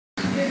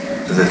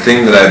the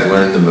thing that I've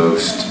learned the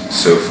most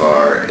so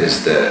far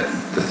is that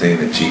the thing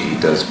that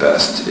GE does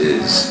best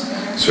is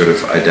sort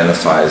of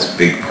identifies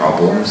big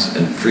problems,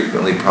 and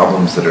frequently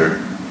problems that are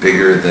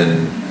bigger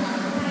than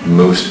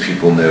most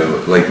people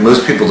know. Like,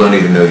 most people don't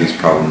even know these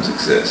problems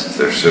exist.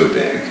 They're so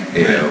big.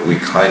 You know, we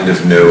kind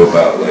of know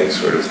about, like,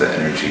 sort of the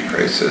energy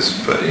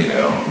crisis, but, you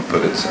know,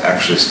 but it's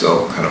actually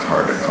still kind of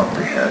hard to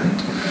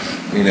comprehend,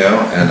 you know,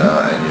 and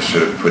you're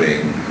sort of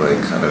putting,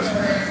 like, kind of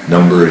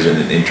numbers and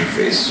an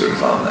interface sort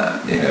of on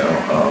that, you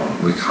know.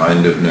 We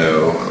kind of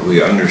know,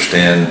 we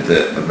understand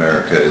that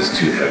America is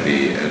too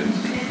heavy and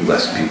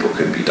less people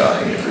could be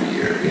dying every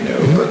year, you know,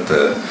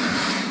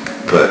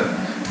 but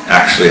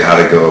actually how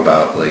to go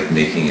about, like,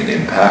 making an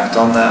impact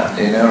on that,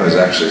 you know, is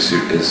actually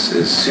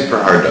is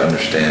super hard to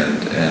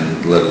understand,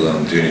 and let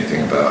alone do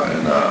anything about.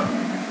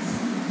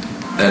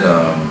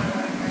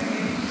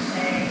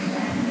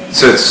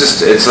 So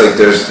it's like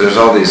there's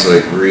all these,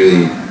 like,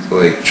 really,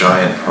 like,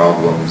 giant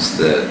problems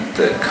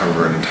that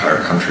cover an entire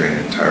country and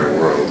an entire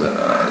world,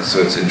 and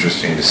so it's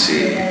interesting to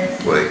see,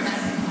 like,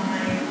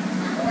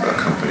 a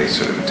company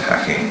sort of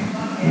attacking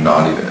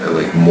not even,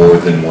 like, more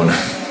than one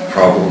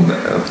problem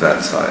of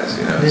that size,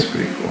 you know. It's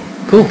pretty cool.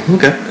 Cool.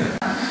 Okay.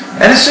 Yeah.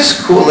 And it's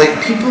just cool,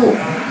 like, people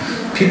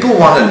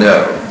want to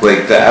know,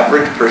 like, the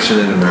average person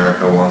in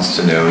America wants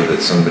to know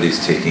that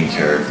somebody's taking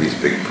care of these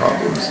big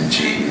problems, and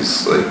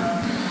geez, like,